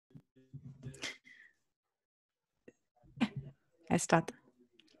I start.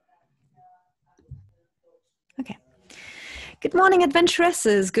 Okay. Good morning,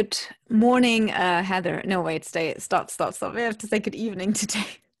 adventuresses. Good morning, Heather. No, wait, stop. We have to say good evening today.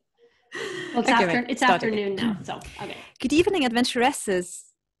 Well, it's afternoon now, so okay. Good evening, adventuresses.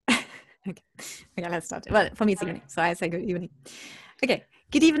 Okay, let's start. Well, for me, it's evening, so I say good evening. Okay,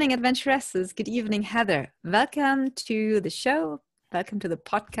 good evening, adventuresses. Good evening, Heather. Welcome to the show. Welcome to the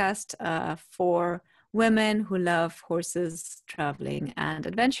podcast for women who love horses, traveling, and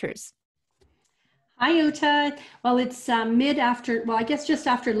adventures. Hi, Uta. Well, it's I guess just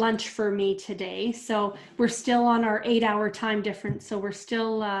after lunch for me today. So we're still on our 8-hour time difference. So we're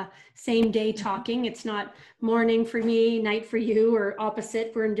still same day talking. It's not morning for me, night for you, or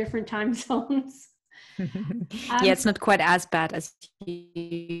opposite. We're in different time zones. Yeah, it's not quite as bad as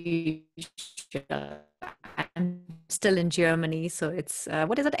usual. I'm still in Germany, so it's,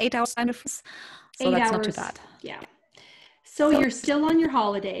 what is it, 8 hours time difference? So 8 that's hours, not too bad. Yeah. So you're still on your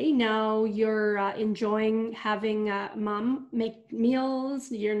holiday. Now you're enjoying having mom make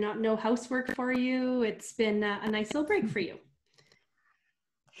meals. You're no housework for you. It's been a nice little break for you.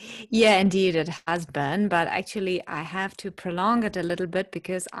 Yeah, indeed, it has been. But actually, I have to prolong it a little bit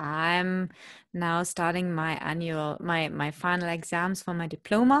because I'm now starting my my final exams for my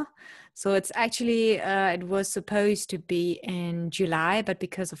diploma. So it's actually, it was supposed to be in July, but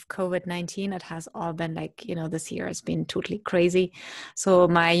because of COVID-19, it has all been like, this year has been totally crazy. So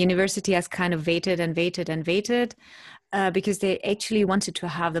my university has kind of waited and waited and waited. Because they actually wanted to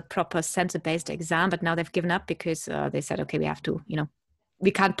have the proper center-based exam, but now they've given up because they said, okay, we have to,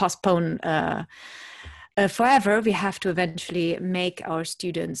 we can't postpone forever. We have to eventually make our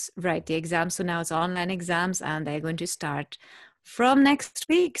students write the exam. So now it's online exams and they're going to start from next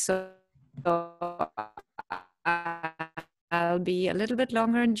week. So I'll be a little bit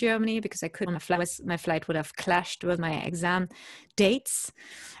longer in Germany because I couldn't. My flight would have clashed with my exam dates,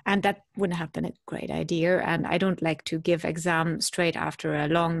 and that wouldn't have been a great idea. And I don't like to give exam straight after a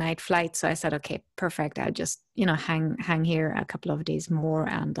long night flight. So I said, okay, perfect. I'll just hang here a couple of days more,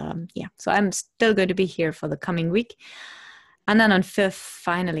 and so I'm still going to be here for the coming week. And then on 5th,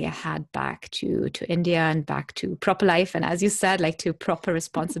 finally, I head back to India and back to proper life. And as you said, like to proper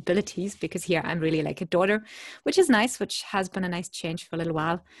responsibilities, because here I'm really like a daughter, which is nice, which has been a nice change for a little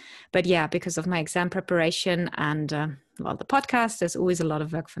while. But yeah, because of my exam preparation and, the podcast, there's always a lot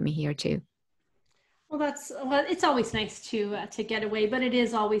of work for me here too. Well, it's always nice to get away, but it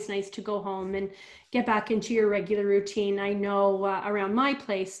is always nice to go home and get back into your regular routine. I know around my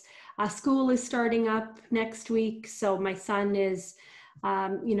place, school is starting up next week. So my son is,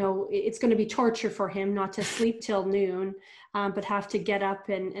 it's going to be torture for him not to sleep till noon, but have to get up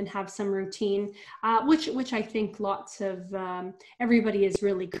and have some routine, which I think lots of everybody is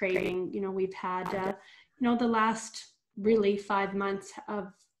really craving. We've had, the last really 5 months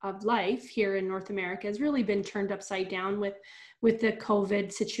of life here in North America has really been turned upside down with the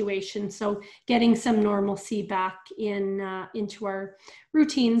COVID situation. So getting some normalcy back into our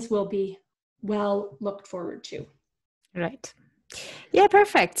routines will be well looked forward to. Right. Yeah,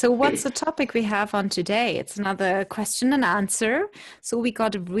 perfect. So what's the topic we have on today? It's another question and answer. So we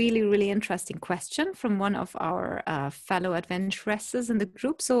got a really, really interesting question from one of our fellow adventuresses in the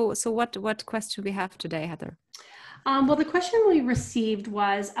group. So what question we have today, Heather? Well, the question we received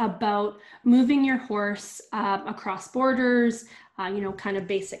was about moving your horse across borders, kind of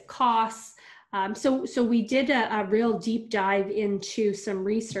basic costs. So we did a real deep dive into some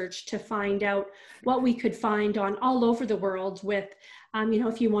research to find out what we could find on all over the world with,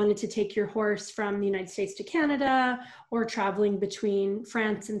 if you wanted to take your horse from the United States to Canada or traveling between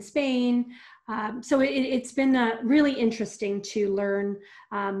France and Spain. So it's been really interesting to learn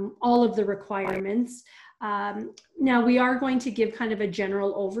all of the requirements. Now we are going to give kind of a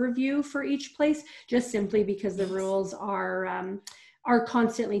general overview for each place, just simply because the rules are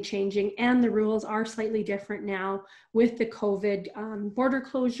constantly changing, and the rules are slightly different now with the COVID border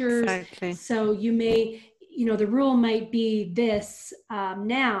closures. Exactly. So you may, the rule might be this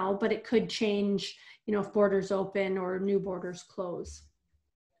now, but it could change, if borders open or new borders close.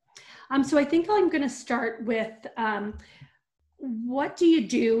 So I think I'm going to start with what do you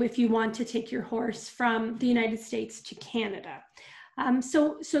do if you want to take your horse from the United States to Canada?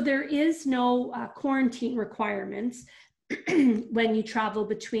 So there is no quarantine requirements when you travel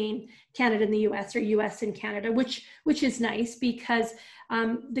between Canada and the US, or US and Canada, which is nice because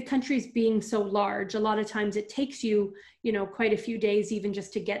the countries being so large, a lot of times it takes you, quite a few days even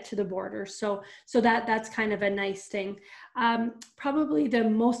just to get to the border. So that's kind of a nice thing. Probably the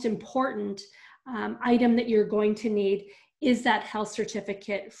most important item that you're going to need is that health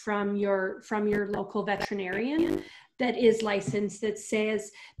certificate from your local veterinarian that is licensed, that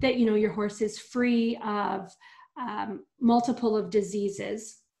says that, you know, your horse is free of multiple of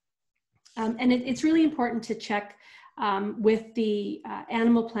diseases. And it's really important to check with the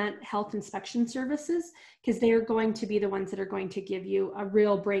animal plant health inspection services, because they are going to be the ones that are going to give you a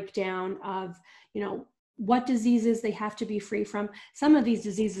real breakdown of, you know, what diseases they have to be free from. Some of these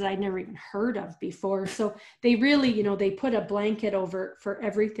diseases I'd never even heard of before. So they really, you know, they put a blanket over for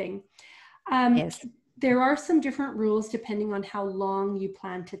everything. Yes. There are some different rules depending on how long you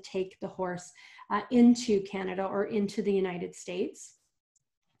plan to take the horse into Canada or into the United States.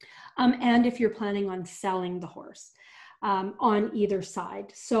 And if you're planning on selling the horse on either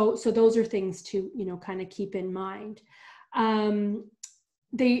side. So those are things to, you know, kind of keep in mind.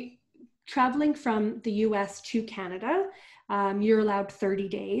 Traveling from the US to Canada, you're allowed 30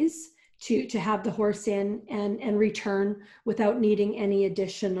 days to have the horse in and return without needing any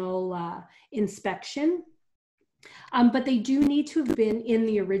additional inspection. But they do need to have been in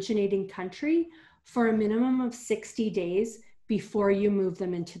the originating country for a minimum of 60 days before you move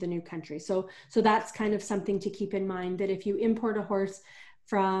them into the new country. So that's kind of something to keep in mind, that if you import a horse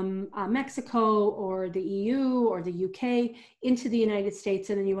from Mexico or the EU or the UK into the United States,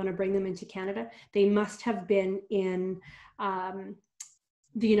 and then you want to bring them into Canada, they must have been in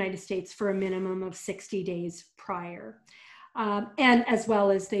the United States for a minimum of 60 days prior. And as well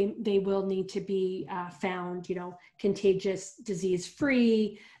as they will need to be found, you know, contagious, disease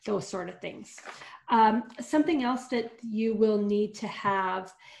free, those sort of things. Something else that you will need to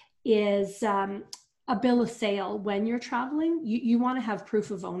have is a bill of sale when you're traveling. You want to have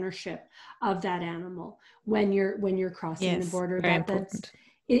proof of ownership of that animal when you're crossing the border. Very important.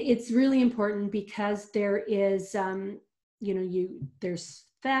 It's really important, because there is you know, there's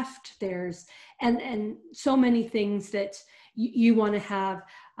theft, there's and so many things that you want to have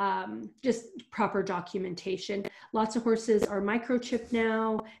just proper documentation. Lots of horses are microchipped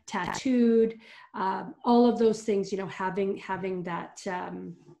now, tattooed, all of those things, you know, having that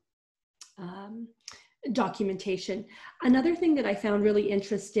documentation. Another thing that I found really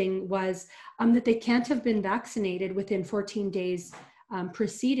interesting was that they can't have been vaccinated within 14 days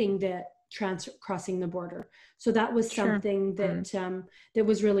preceding the crossing the border. So that was something that that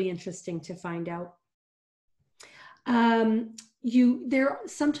was really interesting to find out. There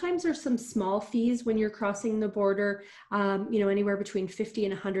sometimes are some small fees when you're crossing the border, you know, anywhere between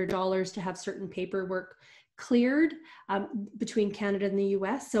 $50 and $100 to have certain paperwork cleared between Canada and the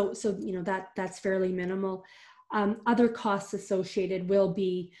US. So you know, that's fairly minimal. Other costs associated will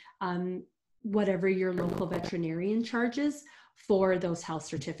be whatever your local veterinarian charges for those health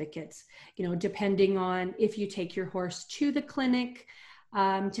certificates, you know, depending on if you take your horse to the clinic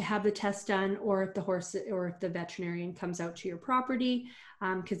to have the test done, or if the horse or if the veterinarian comes out to your property,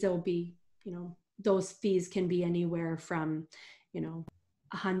 because there'll be, you know, those fees can be anywhere from, you know,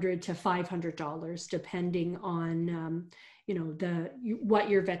 $100 to $500, depending on, you know, what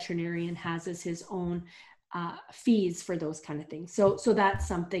your veterinarian has as his own fees for those kind of things. So that's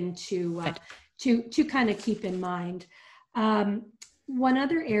something to kind of keep in mind. One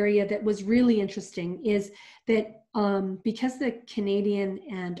other area that was really interesting is that because the Canadian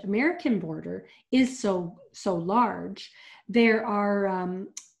and American border is so large,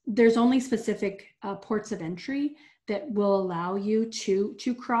 there's only specific ports of entry that will allow you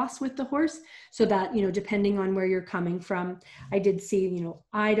to cross with the horse. So that, you know, depending on where you're coming from, I did see, you know,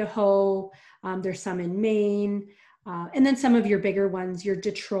 Idaho, there's some in Maine, and then some of your bigger ones, your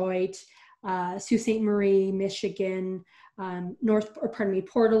Detroit, Sault Ste. Marie, Michigan,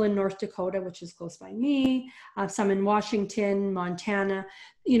 Portland, North Dakota, which is close by me, some in Washington, Montana,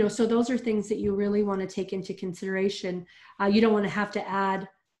 you know, so those are things that you really want to take into consideration. You don't want to have to add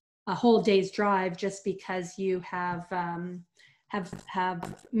a whole day's drive just because you have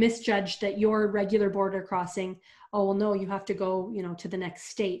misjudged that your regular border crossing, oh, well, no, you have to go, you know, to the next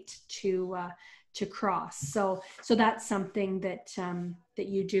state to cross. So that's something that that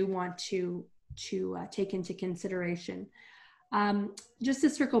you do want to take into consideration. Just to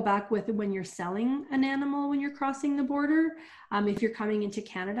circle back with when you're selling an animal, when you're crossing the border, if you're coming into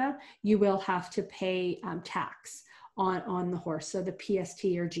Canada, you will have to pay tax on the horse. So the PST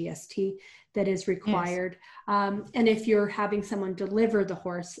or GST that is required. Yes. And if you're having someone deliver the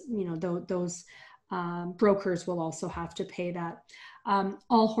horse, you know, those brokers will also have to pay that.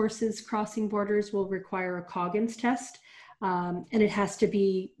 All horses crossing borders will require a Coggins test, and it has to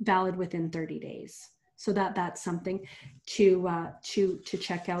be valid within 30 days. So that's something to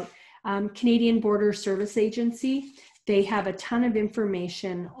check out. Canadian Border Service Agency, They have a ton of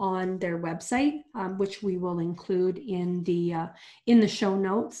information on their website, which we will include in the show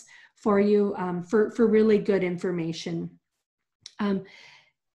notes for you, for really good information.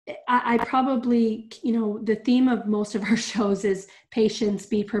 I probably, the theme of most of our shows is patience,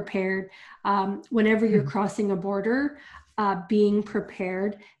 be prepared. Whenever you're crossing a border, being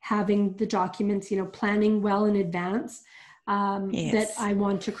prepared, having the documents, planning well in advance that I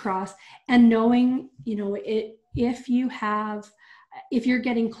want to cross, and knowing, if you're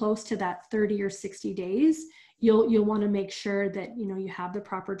getting close to that 30 or 60 days, you'll want to make sure that, you have the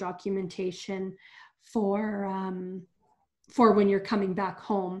proper documentation for when you're coming back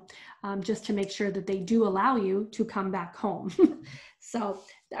home, just to make sure that they do allow you to come back home.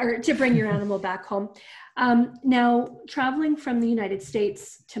 Or to bring your animal back home. Now, traveling from the United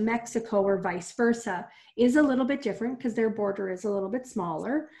States to Mexico or vice versa is a little bit different because their border is a little bit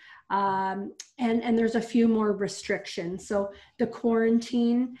smaller. And there's a few more restrictions. So the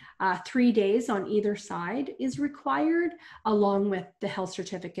quarantine, 3 days on either side is required, along with the health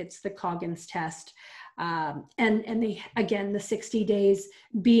certificates, the Coggins test. And they, again, the 60 days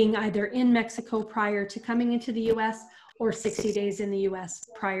being either in Mexico prior to coming into the US, or 60 days in the US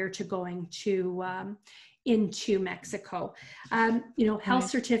prior to going to into Mexico. Health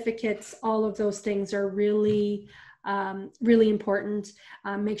certificates, all of those things are really, really important.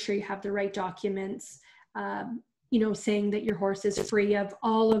 Make sure you have the right documents, saying that your horse is free of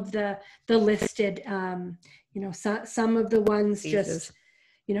all of the listed, some of the ones just,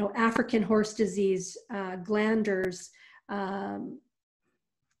 African horse disease, glanders,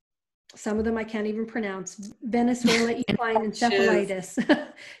 some of them I can't even pronounce, Venezuela equine encephalitis,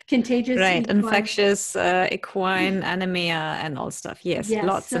 contagious equine. Infectious equine anemia and all stuff. Yes,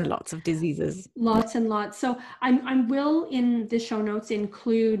 lots and lots of diseases. Lots and lots. So I will, in the show notes,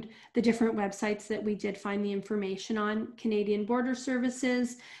 include the different websites that we did find the information on: Canadian Border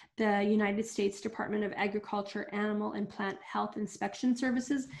Services, the United States Department of Agriculture, Animal and Plant Health Inspection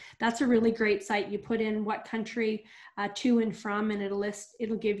Services. That's a really great site. You put in what country to and from, and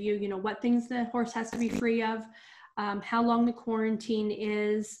it'll give you, what things the horse has to be free of, how long the quarantine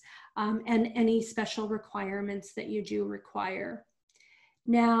is, and any special requirements that you do require.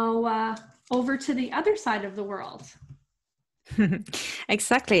 Now, over to the other side of the world.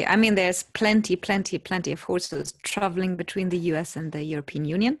 Exactly. I mean, there's plenty of horses traveling between the US and the European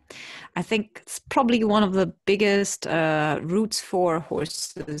Union. I think it's probably one of the biggest routes for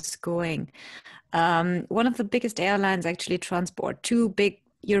horses going. One of the biggest airlines actually transport, two big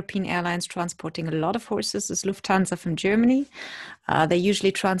European airlines transporting a lot of horses is Lufthansa from Germany. They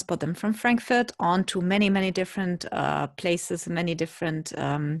usually transport them from Frankfurt on to many different places, many different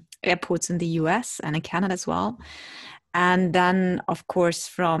airports in the US and in Canada as well. And then, of course,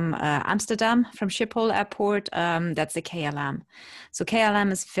 from Amsterdam, from Schiphol Airport, that's the KLM. So KLM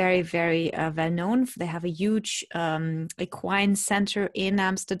is very well known. They have a huge equine center in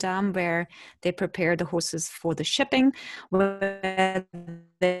Amsterdam where they prepare the horses for the shipping, where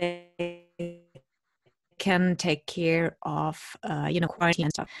they can take care of, quarantine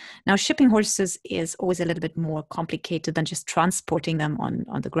and stuff. Now, shipping horses is always a little bit more complicated than just transporting them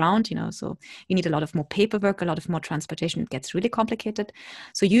on the ground, so you need a lot of more paperwork, a lot of more transportation. It gets really complicated.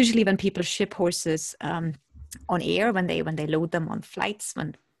 So usually when people ship horses on air, when they load them on flights,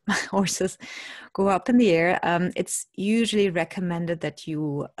 when horses go up in the air, it's usually recommended that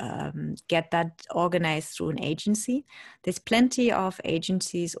you get that organized through an agency. There's plenty of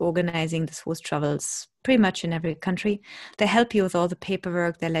agencies organizing this horse travels pretty much in every country. They help you with all the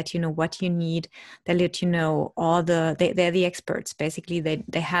paperwork. They let you know what you need. They let you know they're the experts. Basically,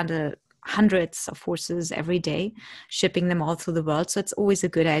 they handle hundreds of horses every day, shipping them all through the world. So it's always a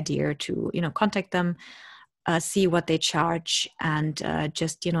good idea to, contact them, see what they charge, and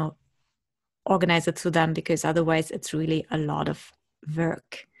just, organize it through them, because otherwise it's really a lot of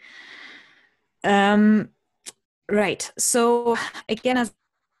work. Right. So again, as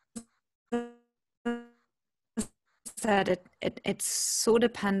said, it's so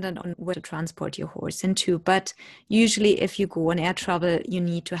dependent on where to transport your horse into. But usually if you go on air travel, you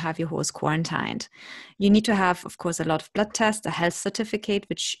need to have your horse quarantined. You need to have, of course, a lot of blood tests, a health certificate,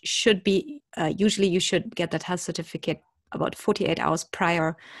 which should be, usually you should get that health certificate about 48 hours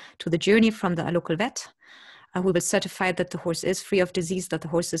prior to the journey from the local vet, who will certify that the horse is free of disease, that the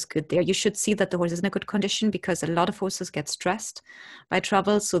horse is good there. You should see that the horse is in a good condition, because a lot of horses get stressed by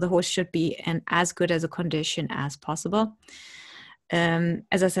travel. So the horse should be in as good as a condition as possible.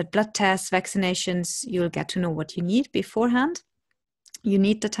 As I said, blood tests, vaccinations, you'll get to know what you need beforehand. You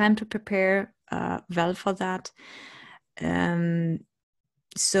need the time to prepare well for that.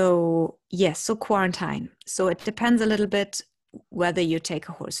 So yes, so quarantine. So it depends a little bit whether you take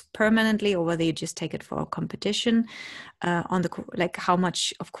a horse permanently or whether you just take it for a competition. On the like how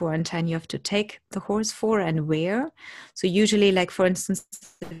much of quarantine you have to take the horse for and where. So usually, like for instance,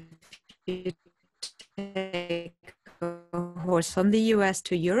 if you take a horse from the US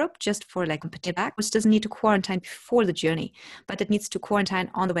to Europe just for like a back, horse doesn't need to quarantine before the journey, but it needs to quarantine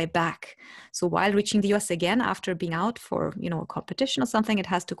on the way back. So while reaching the US again after being out for a competition or something, it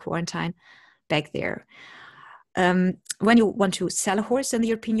has to quarantine back there. When you want to sell a horse in the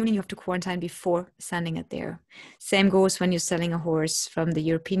European Union, you have to quarantine before sending it there. Same goes when you're selling a horse from the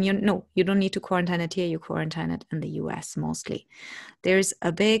European Union. No, you don't need to quarantine it here. You quarantine it in the US mostly. There's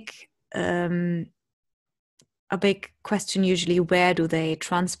a big question usually, where do they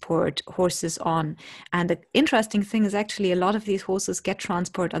transport horses on? And the interesting thing is actually a lot of these horses get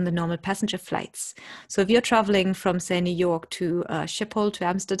transport on the normal passenger flights. So if you're traveling from, say, New York to Schiphol to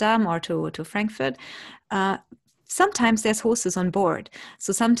Amsterdam or to Frankfurt, sometimes there's horses on board.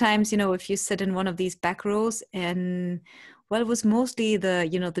 So sometimes, if you sit in one of these back rows and it was mostly the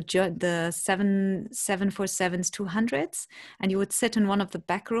 747s 200s, and you would sit in one of the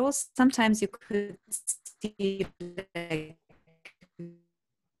back rows. Sometimes you could see like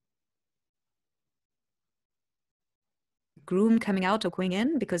groom coming out or going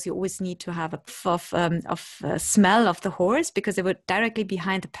in, because you always need to have a smell of the horse, because they were directly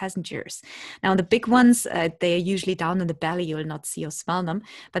behind the passengers. Now the big ones, they are usually down in the belly. You will not see or smell them,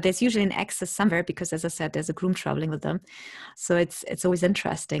 but there's usually an access somewhere, because as I said, there's a groom traveling with them. So it's always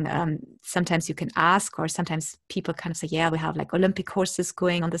interesting. Sometimes you can ask, or sometimes people kind of say, yeah, we have like Olympic horses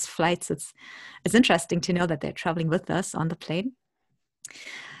going on this flight. So it's interesting to know that they're traveling with us on the plane.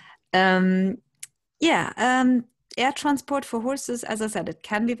 Air transport for horses, as I said, it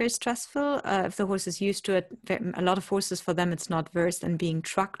can be very stressful. If the horse is used to it, a lot of horses, for them, it's not versed in being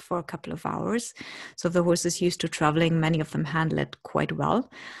trucked for a couple of hours. So if the horse is used to traveling, many of them handle it quite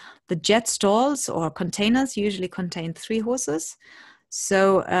well. The jet stalls or containers usually contain 3 horses.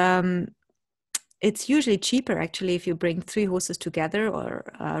 So it's usually cheaper, actually, if you bring 3 horses together, or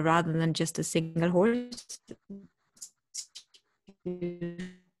rather than just a single horse.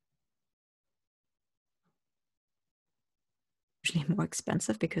 Usually more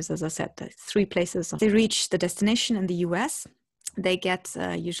expensive, because, as I said, the 3 places. They reach the destination in the US. They get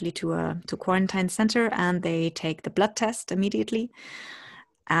usually to quarantine center, and they take the blood test immediately,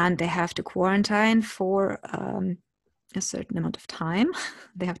 and they have to quarantine for a certain amount of time.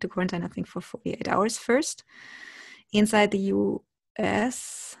 They have to quarantine, I think, for 48 hours first inside the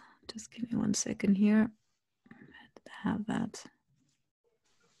US. Just give me 1 second here. I have that.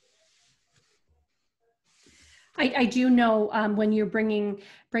 I do know when you're bringing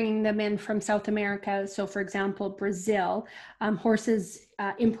them in from South America, so for example, Brazil, horses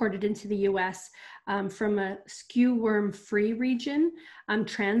imported into the US from a skew worm free region,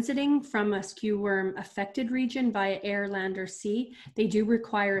 transiting from a skew worm affected region via air, land, or sea, they do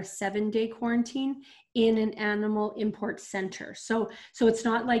require a 7-day quarantine in an animal import center. So it's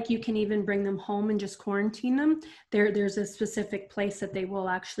not like you can even bring them home and just quarantine them. There's a specific place that they will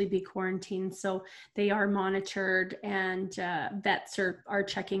actually be quarantined. So they are monitored, and vets are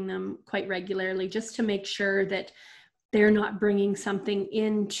checking them quite regularly, just to make sure that they're not bringing something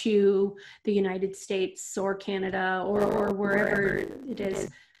into the United States or Canada or wherever it is.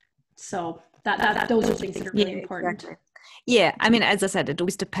 So those are things that are really important. Exactly. Yeah, I mean, as I said, it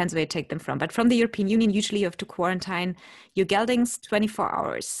always depends where you take them from. But from the European Union, usually you have to quarantine your geldings 24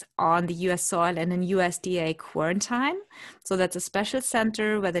 hours on the US soil and in USDA quarantine. So that's a special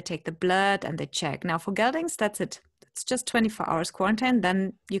center where they take the blood and they check. Now for geldings, that's it. It's just 24 hours quarantine,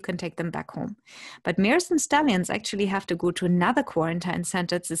 then you can take them back home. But mares and stallions actually have to go to another quarantine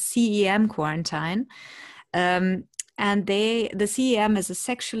center. It's a CEM quarantine. And the CEM is a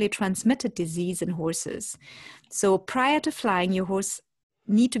sexually transmitted disease in horses. So prior to flying, your horse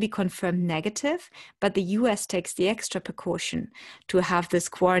need to be confirmed negative, but the US takes the extra precaution to have this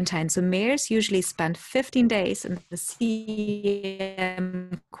quarantine. So mares usually spend 15 days in the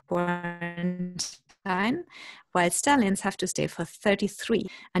CEM quarantine, while stallions have to stay for 33.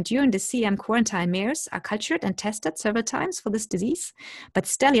 And during the CEM quarantine, mares are cultured and tested several times for this disease, but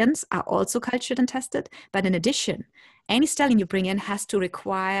stallions are also cultured and tested. But in addition, any stallion you bring in has to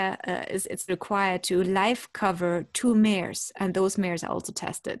it's required to live cover 2 mares, and those mares are also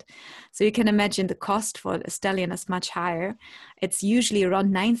tested. So you can imagine the cost for a stallion is much higher. It's usually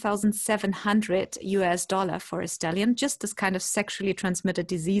around $9,700 for a stallion, just this kind of sexually transmitted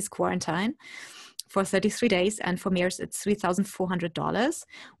disease quarantine for 33 days. And for mares, it's $3,400.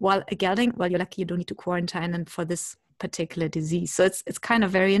 While a gelding, well, you're lucky you don't need to quarantine and for this particular disease. So it's kind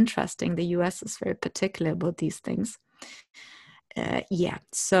of very interesting. The US is very particular about these things.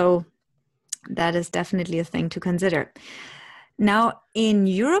 So that is definitely a thing to consider. Now, in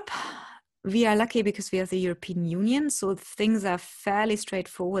Europe, we are lucky because we have the European Union, so things are fairly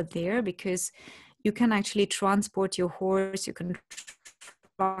straightforward there, because you can actually transport your horse, you can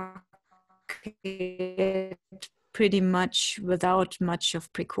truck it pretty much without much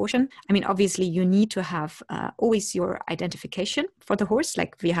of precaution. I mean, obviously, you need to have always your identification for the horse,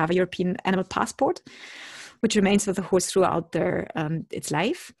 like we have a European animal passport, which remains with the horse throughout its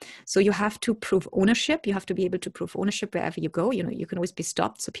life. So you have to prove ownership. You have to be able to prove ownership wherever you go. You know, you can always be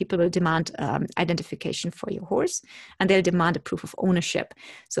stopped. So people will demand identification for your horse, and they'll demand a proof of ownership.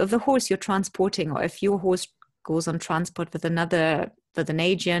 So if the horse you're transporting, or if your horse goes on transport with an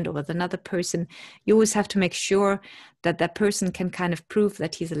agent or with another person, you always have to make sure that that person can kind of prove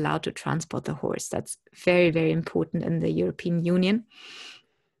that he's allowed to transport the horse. That's very, very important in the European Union.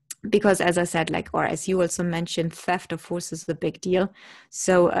 Because as I said, or as you also mentioned, theft of horses is a big deal.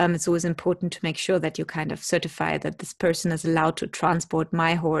 So it's always important to make sure that you kind of certify that this person is allowed to transport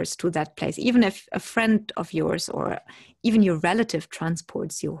my horse to that place. Even if a friend of yours or even your relative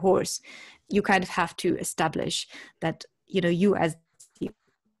transports your horse, you kind of have to establish that, you as the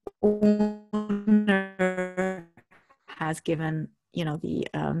owner has given,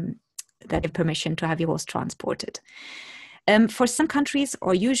 that permission to have your horse transported. For some countries,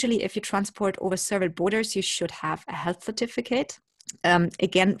 or usually if you transport over several borders, you should have a health certificate.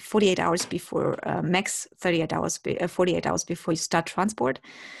 Again, 48 hours before, max 48 hours before you start transport.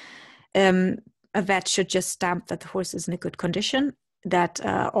 A vet should just stamp that the horse is in a good condition, that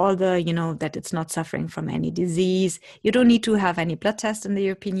that it's not suffering from any disease. You don't need to have any blood test in the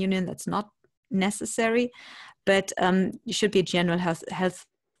European Union. That's not necessary, but you should be a general health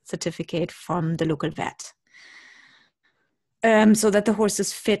certificate from the local vet. So that the horse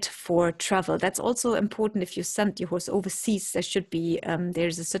is fit for travel. That's also important. If you send your horse overseas, there should be,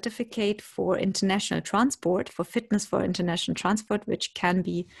 there's a certificate for international transport, for fitness for international transport, which can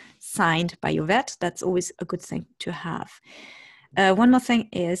be signed by your vet. That's always a good thing to have. One more thing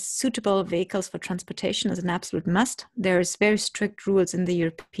is suitable vehicles for transportation is an absolute must. There's very strict rules in the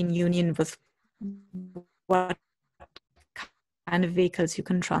European Union with what kind of vehicles you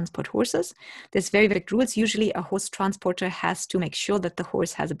can transport horses. There's very strict rules. Usually a horse transporter has to make sure that the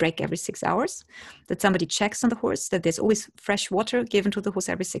horse has a break every 6 hours, that somebody checks on the horse, that there's always fresh water given to the horse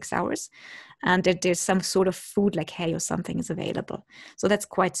every 6 hours, and that there's some sort of food like hay or something is available. So that's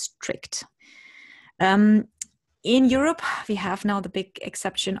quite strict. In Europe, we have now the big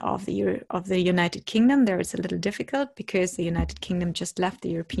exception of the United Kingdom. There it's a little difficult because the United Kingdom just left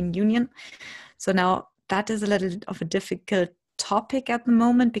the European Union. So now that is a little of a difficult topic at the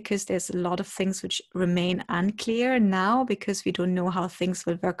moment, because there's a lot of things which remain unclear now, because we don't know how things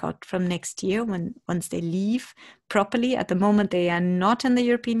will work out from next year once they leave properly. At the moment, they are not in the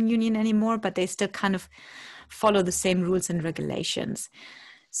European Union anymore, but they still kind of follow the same rules and regulations.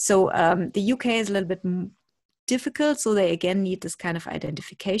 So the UK is a little bit difficult. So they again need this kind of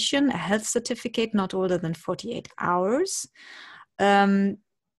identification, a health certificate not older than 48 hours. You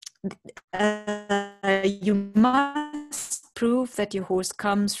must prove that your horse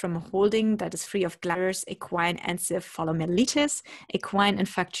comes from a holding that is free of glanders, equine encephalomyelitis, equine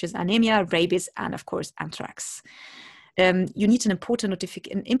infectious anemia, rabies, and of course anthrax. You need an importer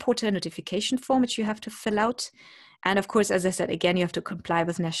notification form which you have to fill out. And of course, as I said, again, you have to comply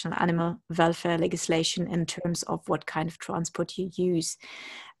with national animal welfare legislation in terms of what kind of transport you use.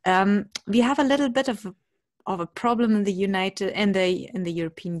 We have a little bit of a problem in the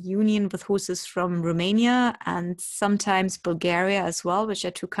European Union with horses from Romania and sometimes Bulgaria as well, which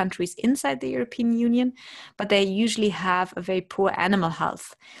are two countries inside the European Union, but they usually have a very poor animal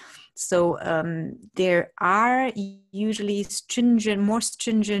health. So there are usually more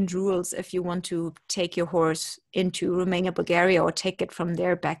stringent rules if you want to take your horse into Romania, Bulgaria, or take it from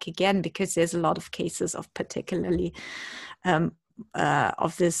there back again, because there's a lot of cases of particularly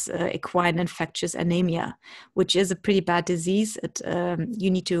of this equine infectious anemia, which is a pretty bad disease. You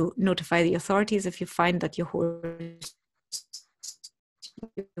need to notify the authorities if you find that your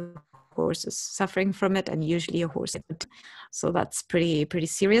horse is suffering from it, and usually your horse is. So that's pretty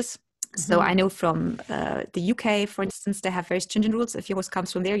serious. Mm-hmm. So I know from the UK, for instance, they have very stringent rules. If your horse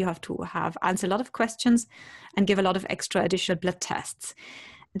comes from there, you have to answer a lot of questions and give a lot of extra additional blood tests.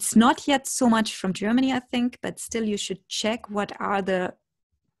 It's not yet so much from Germany, I think, but still you should check what are the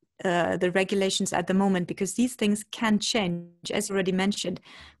regulations at the moment, because these things can change. As you already mentioned,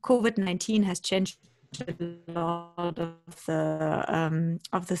 COVID-19 has changed a lot of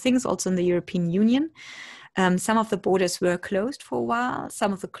the things also in the European Union. Some of the borders were closed for a while.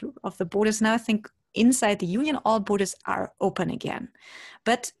 Some of the borders now, I think, inside the union, all borders are open again.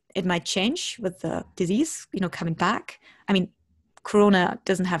 But it might change with the disease, coming back. I mean, Corona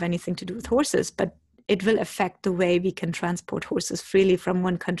doesn't have anything to do with horses, but it will affect the way we can transport horses freely from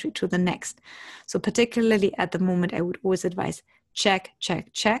one country to the next. So particularly at the moment, I would always advise check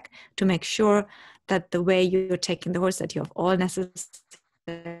to make sure that the way you're taking the horse, that you have all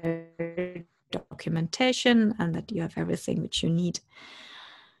necessary documentation and that you have everything which you need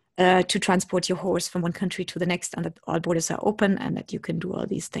to transport your horse from one country to the next, and that all borders are open and that you can do all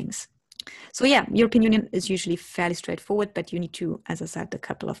these things. So yeah, European Union is usually fairly straightforward, but you need to, as I said, a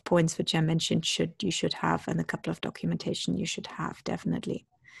couple of points which I mentioned you should have, and a couple of documentation you should have, definitely.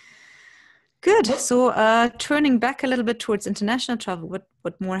 Good. So turning back a little bit towards international travel, what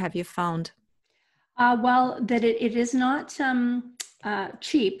more have you found? Well, that it is not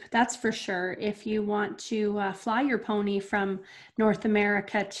cheap, that's for sure. If you want to fly your pony from North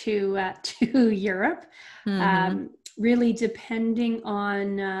America to Europe, really depending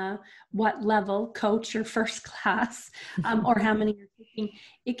on what level, coach or first class, or how many you're taking,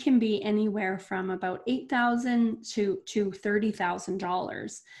 it can be anywhere from about $8,000 to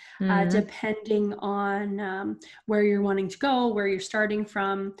 $30,000, depending on where you're wanting to go, where you're starting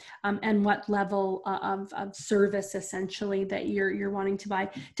from, and what level of service essentially that you're wanting to buy.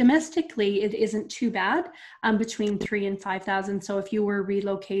 Domestically, it isn't too bad, between $3,000 and $5,000. So if you were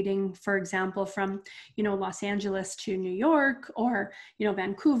relocating, for example, from Los Angeles to New York, or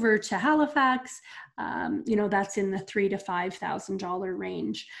Vancouver to Halifax, that's in the $3,000 to $5,000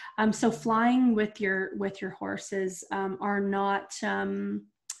 range. So flying with your horses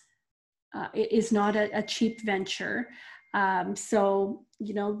it is not a cheap venture. So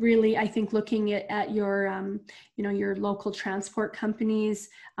really, I think looking at your your local transport companies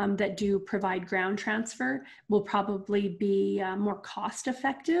that do provide ground transfer will probably be more cost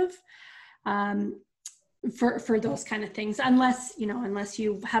effective for those kind of things, unless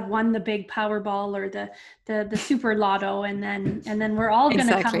you have won the big Powerball or the super lotto, and then we're all going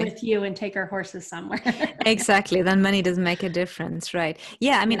to come with you and take our horses somewhere. Exactly. Then money doesn't make a difference, right?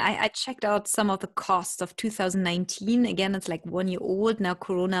 Yeah. I mean, I checked out some of the costs of 2019. Again, it's like 1 year old now.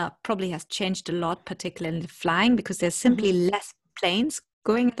 Corona probably has changed a lot, particularly flying, because there's simply less planes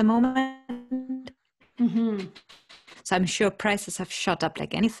going at the moment. So I'm sure prices have shot up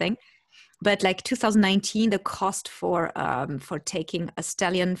like anything. But like 2019, the cost for taking a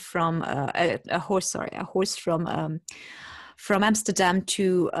stallion from a horse from Amsterdam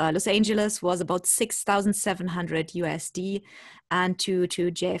to Los Angeles was about 6,700 USD, and to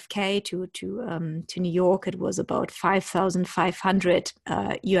JFK to New York it was about 5,500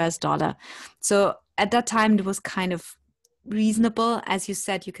 US dollar. So at that time it was kind of reasonable. As you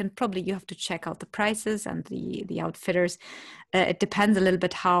said, you have to check out the prices and the outfitters. It depends a little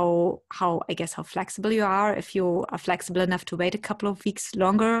bit how flexible you are. If you are flexible enough to wait a couple of weeks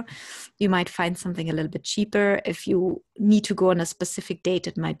longer, you might find something a little bit cheaper. If you need to go on a specific date,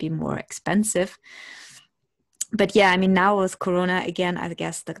 it might be more expensive. But yeah, I mean, now with Corona, again, I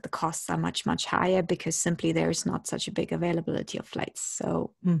guess the costs are much, much higher because simply there is not such a big availability of flights.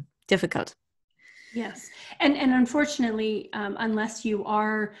 So difficult. Yes. And unfortunately, unless you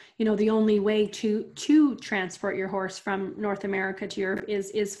are, the only way to transport your horse from North America to Europe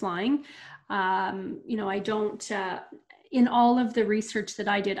is flying. I don't, in all of the research that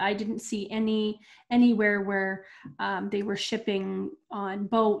I did, I didn't see anywhere where they were shipping on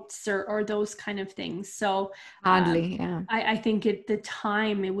boats or those kind of things. So hardly, yeah. I think at the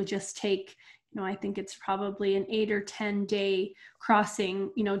time it would just take, I think it's probably an 8 or 10 day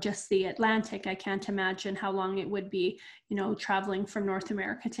crossing, just the Atlantic. I can't imagine how long it would be, traveling from North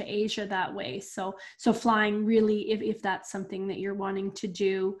America to Asia that way. So flying really, if that's something that you're wanting to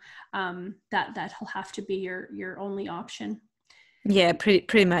do, that'll have to be your only option. Yeah,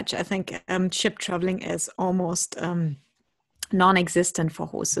 pretty much. I think ship traveling is almost non-existent for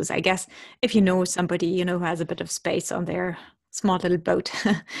horses. I guess if you know somebody, who has a bit of space on their small little boat,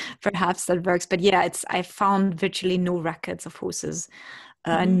 perhaps that works. But yeah, I found virtually no records of horses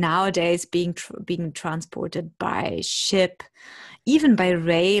nowadays being transported by ship. Even by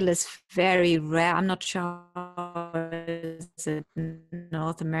rail is very rare. I'm not sure how it is in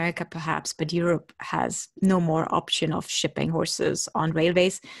North America perhaps, but Europe has no more option of shipping horses on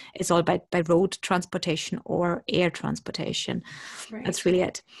railways. It's all by road transportation or air transportation. Right. That's really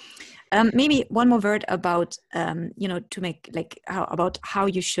it. Maybe one more word about, to make about how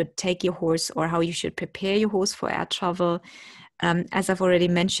you should take your horse or how you should prepare your horse for air travel. As I've already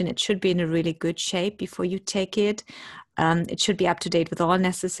mentioned, it should be in a really good shape before you take it. It should be up to date with all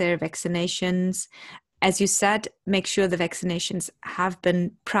necessary vaccinations. as you said, make sure the vaccinations have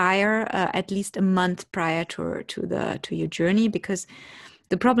been prior, at least a month prior to your journey, because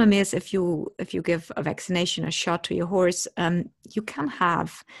the problem is if you give a vaccination, a shot to your horse, you can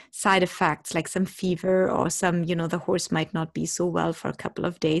have side effects like some fever or some, the horse might not be so well for a couple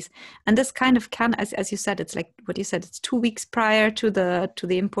of days. And this kind of can, as you said, it's like what you said, it's 2 weeks prior to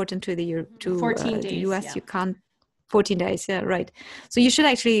the import into the 14 the days, US. yeah. You can't 14 days, yeah, right. So you should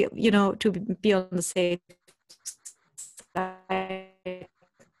actually, to be on the safe side,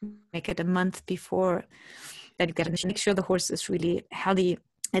 make it a month before that you get it. Make sure the horse is really healthy,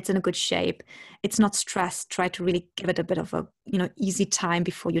 it's in a good shape, it's not stressed. Try to really give it a bit of a easy time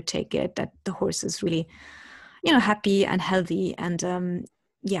before you take it, that the horse is really happy and healthy. And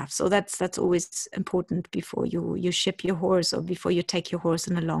yeah, so that's always important before you ship your horse or before you take your horse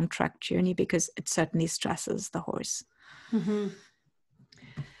on a long track journey, because it certainly stresses the horse. Mm-hmm.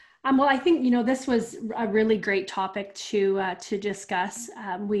 Well, I think, this was a really great topic to discuss.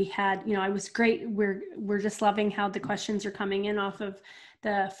 We had, it was great. We're just loving how the questions are coming in off of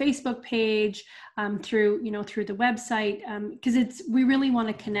the Facebook page, through the website, because we really want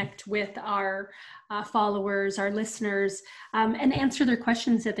to connect with our followers, our listeners, and answer their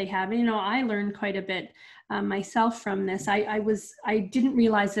questions that they have. I learned quite a bit myself from this. I didn't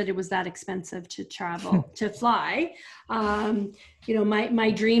realize that it was that expensive to travel, to fly.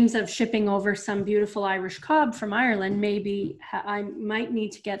 My dreams of shipping over some beautiful Irish cob from Ireland, maybe I might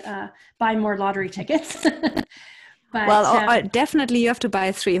need to buy more lottery tickets. But definitely you have to buy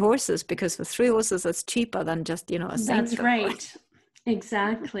 3 horses, because with 3 horses it's cheaper than just a that's single. right.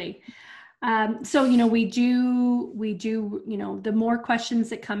 Exactly. So we do the more questions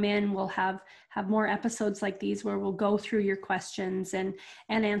that come in, we'll have more episodes like these where we'll go through your questions and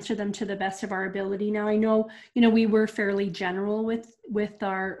answer them to the best of our ability. Now I know we were fairly general with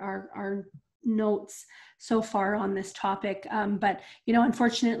our notes so far on this topic, but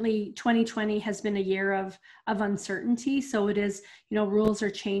unfortunately 2020 has been a year of uncertainty, so it is rules are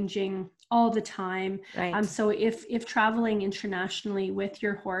changing all the time. Right. So if traveling internationally with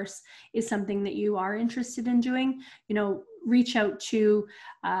your horse is something that you are interested in doing, reach out to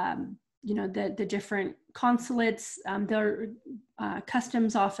the different consulates, their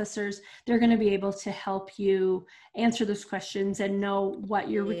customs officers. They're going to be able to help you answer those questions and know what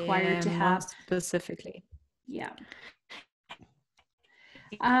you're required to have specifically. Yeah.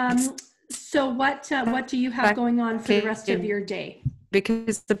 So what do you have going on for the rest of your day?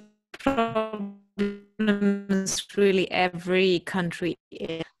 Because the problem is really every country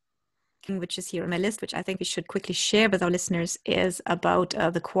which is here on my list, which I think we should quickly share with our listeners, is about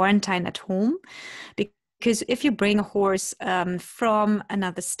the quarantine at home. Because if you bring a horse from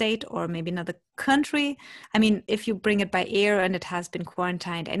another state or maybe another country, I mean, if you bring it by air and it has been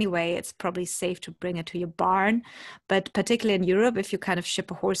quarantined anyway, it's probably safe to bring it to your barn. But particularly in Europe, if you kind of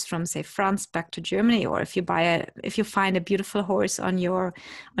ship a horse from, say, France back to Germany, or if you find a beautiful horse on your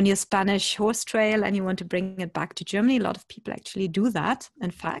Spanish horse trail and you want to bring it back to Germany, a lot of people actually do that,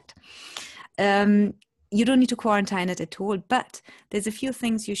 in fact. You don't need to quarantine it at all, but there's a few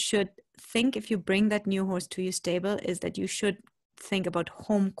things you should think if you bring that new horse to your stable, is that you should think about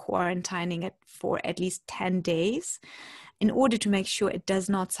home quarantining it for at least 10 days in order to make sure it does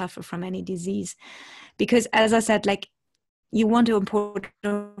not suffer from any disease. Because as I said, like, you want to import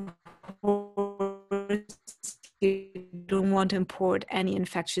a horse, you don't want to import any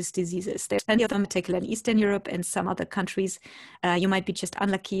infectious diseases. There's plenty of them, particularly in Eastern Europe and some other countries. You might be just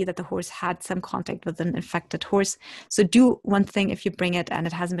unlucky that the horse had some contact with an infected horse. So do one thing: if you bring it and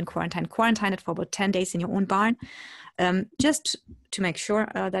it hasn't been quarantined, quarantine it for about 10 days in your own barn, just to make sure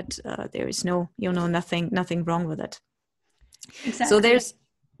that there is nothing wrong with it. Exactly. So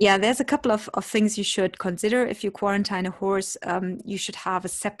there's a couple of things you should consider. If you quarantine a horse, you should have a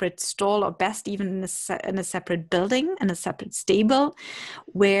separate stall, or best even in a separate building, in a separate stable,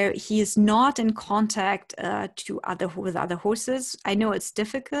 where he is not in contact with other horses. I know it's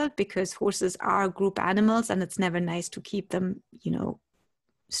difficult because horses are group animals and it's never nice to keep them,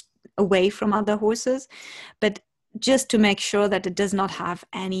 away from other horses. But just to make sure that it does not have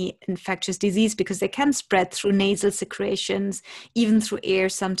any infectious disease, because they can spread through nasal secretions, even through air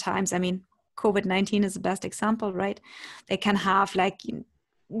sometimes. I mean, COVID-19 is the best example, right? They can have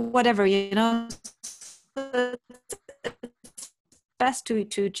whatever, best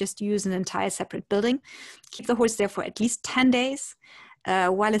to just use an entire separate building. Keep the horse there for at least 10 days.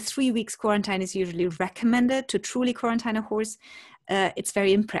 While a 3 weeks quarantine is usually recommended to truly quarantine a horse, it's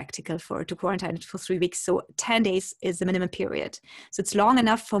very impractical to quarantine it for 3 weeks. So 10 days is the minimum period. So it's long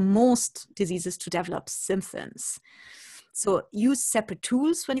enough for most diseases to develop symptoms. So use separate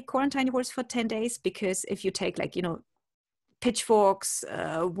tools when you quarantine your horse for 10 days, because if you take like, pitchforks,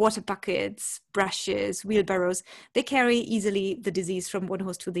 water buckets, brushes, wheelbarrows, they carry easily the disease from one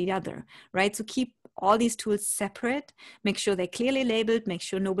horse to the other, right? So keep all these tools separate, make sure they're clearly labeled, make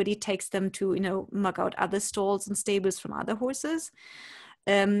sure nobody takes them to, mug out other stalls and stables from other horses.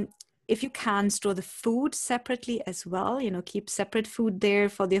 If you can, store the food separately as well, keep separate food there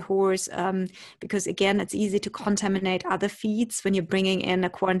for the horse, because again, it's easy to contaminate other feeds when you're bringing in a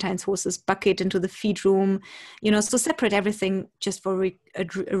quarantined horse's bucket into the feed room, so separate everything just for a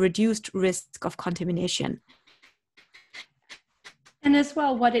reduced risk of contamination. And as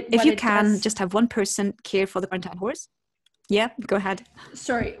well, if you can, just have one person care for the quarantined horse. Yeah, go ahead.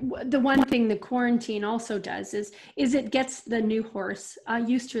 Sorry. The one thing the quarantine also does is it gets the new horse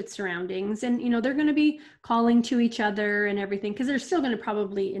used to its surroundings, and they're going to be calling to each other and everything, because they're still going to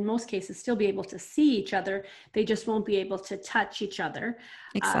probably, in most cases, still be able to see each other. They just won't be able to touch each other.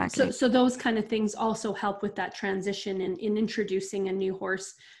 Exactly. So those kind of things also help with that transition in introducing a new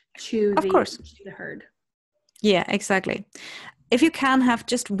horse to the herd. Yeah, exactly. If you can, have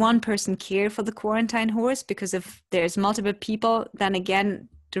just one person care for the quarantine horse, because if there's multiple people, then again,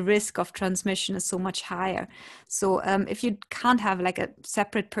 the risk of transmission is so much higher. So if you can't have like a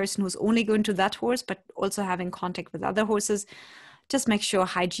separate person who's only going to that horse, but also having contact with other horses, just make sure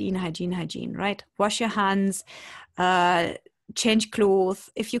hygiene, right? Wash your hands, change clothes.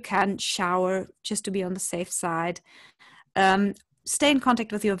 If you can, shower, just to be on the safe side. Stay in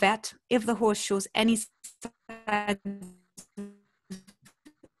contact with your vet. If the horse shows any signs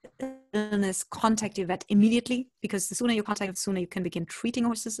illness, contact your vet immediately, because the sooner you contact, the sooner you can begin treating a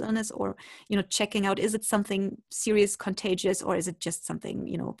horse's illness, or checking out, is it something serious, contagious, or is it just something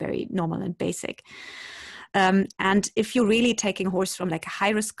very normal and basic. And if you're really taking a horse from like a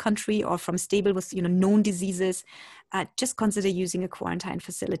high-risk country or from stable with known diseases, just consider using a quarantine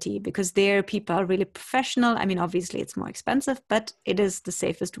facility, because there people are really professional. I mean, obviously it's more expensive, but it is the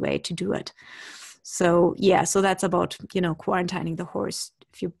safest way to do it. So yeah, so that's about quarantining the horse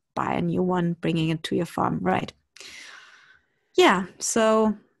if you buy a new one, bringing it to your farm, right? Yeah.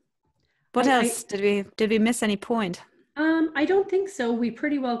 So what else? Did we miss any point? I don't think so. We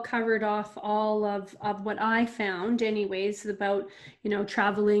pretty well covered off all of what I found anyways about,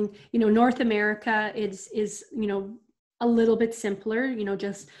 traveling. North America is a little bit simpler,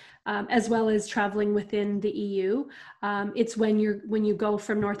 just as well as traveling within the EU. It's when you go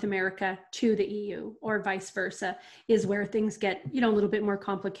from North America to the EU or vice versa is where things get, a little bit more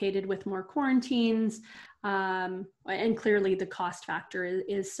complicated with more quarantines. And clearly the cost factor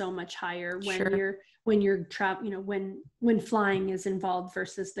is so much higher when you're when flying is involved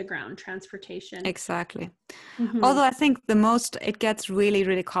versus the ground transportation. Exactly. Mm-hmm. Although I think it gets really,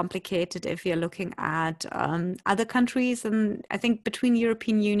 really complicated if you're looking at other countries. And I think between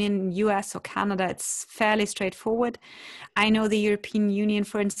European Union, US or Canada, it's fairly straightforward. I know the European Union,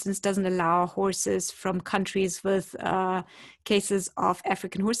 for instance, doesn't allow horses from countries with cases of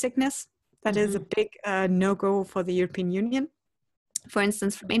African horse sickness. That is a big no-go for the European Union. For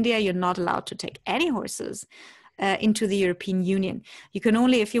instance, from India, you're not allowed to take any horses into the European Union. You can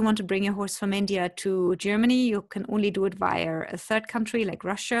only, if you want to bring a horse from India to Germany, you can only do it via a third country like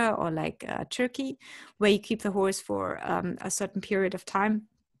Russia or like Turkey, where you keep the horse for a certain period of time,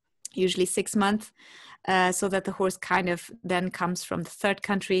 usually 6 months, so that the horse kind of then comes from the third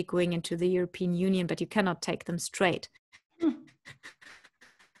country going into the European Union, but you cannot take them straight.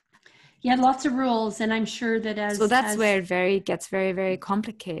 Yeah, lots of rules, and I'm sure that where it gets very, very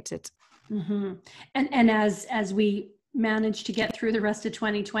complicated. Mm-hmm. And as we manage to get through the rest of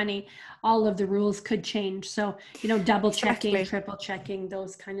 2020, all of the rules could change. So double checking, triple checking,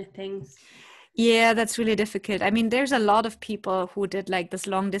 those kind of things. Yeah, that's really difficult. I mean, there's a lot of people who did like this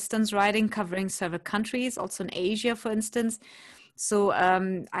long distance riding covering several countries, also in Asia, for instance. So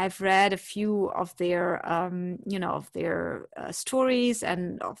I've read a few of their, stories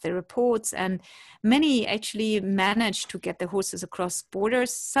and of their reports, and many actually managed to get the horses across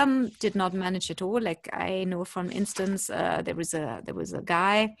borders. Some did not manage at all. Like I know, for instance, there was a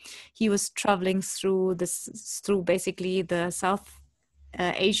guy. He was traveling through basically the South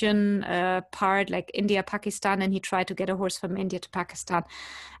Asian part, like India, Pakistan, and he tried to get a horse from India to Pakistan.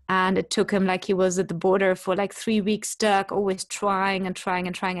 And it took him, like he was at the border for like 3 weeks stuck, always trying,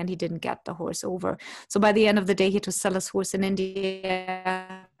 and he didn't get the horse over. So by the end of the day, he had to sell his horse in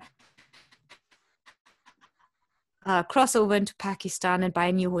India, cross over into Pakistan and buy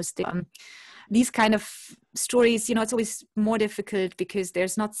a new horse there. These kind of stories, it's always more difficult because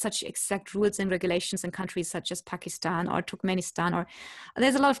there's not such exact rules and regulations in countries such as Pakistan or Turkmenistan, or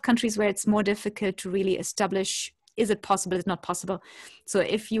there's a lot of countries where it's more difficult to really establish is it possible, is it not possible. So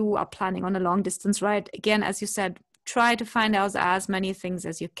if you are planning on a long distance ride, again, as you said, try to find out as many things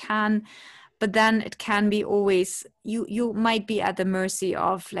as you can. But then it can be always, you might be at the mercy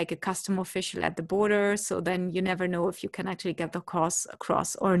of like a custom official at the border. So then you never know if you can actually get the course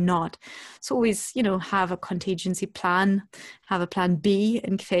across or not. So always, have a contingency plan, have a plan B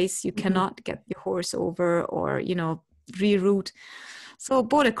in case you cannot get your horse over or, reroute. So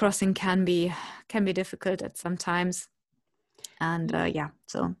border crossing can be difficult at some times. And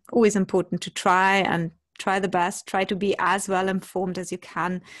so always important to try the best, try to be as well informed as you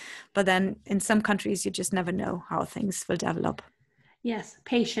can. But then in some countries, you just never know how things will develop. Yes,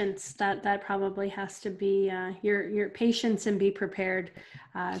 patience. That probably has to be your patience and be prepared,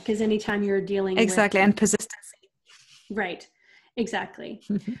 because anytime you're dealing exactly, with and persistency. Right, exactly.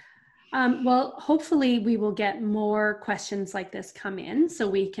 Well, hopefully we will get more questions like this come in so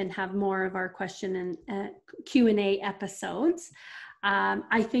we can have more of our question and Q&A episodes.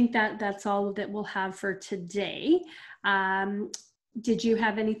 I think that's all that we'll have for today. Did you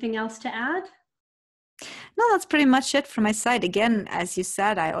have anything else to add? No, that's pretty much it from my side. Again, as you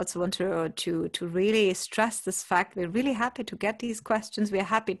said, I also want to really stress this fact. We're really happy to get these questions. We're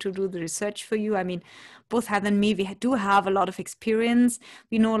happy to do the research for you. I mean, both Heather and me, we do have a lot of experience.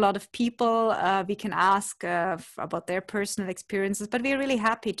 We know a lot of people. We can ask about their personal experiences, but we're really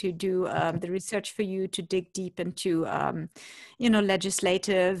happy to do the research for you, to dig deep into,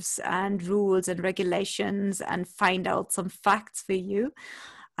 legislatives and rules and regulations and find out some facts for you.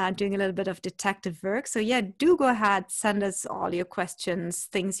 Doing a little bit of detective work. So yeah, do go ahead, send us all your questions,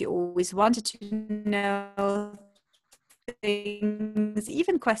 things you always wanted to know, things,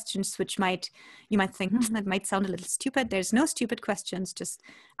 even questions which you might think that might sound a little stupid. There's no stupid questions. Just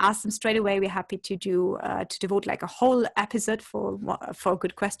ask them straight away. We're happy to devote like a whole episode for a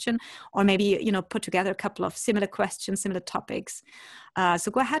good question, or maybe put together a couple of similar questions, similar topics.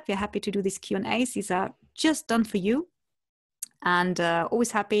 So go ahead. We're happy to do these Q&As. These are just done for you. And always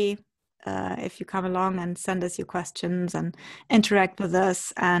happy if you come along and send us your questions and interact with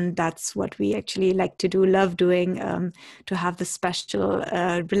us. And that's what we actually like to do, love doing, to have this special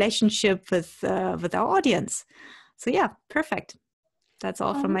relationship with our audience. So yeah, perfect. That's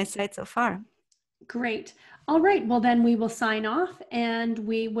all from my side so far. Great. All right. Well, then we will sign off and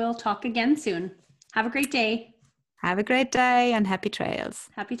we will talk again soon. Have a great day. Have a great day and happy trails.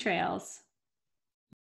 Happy trails.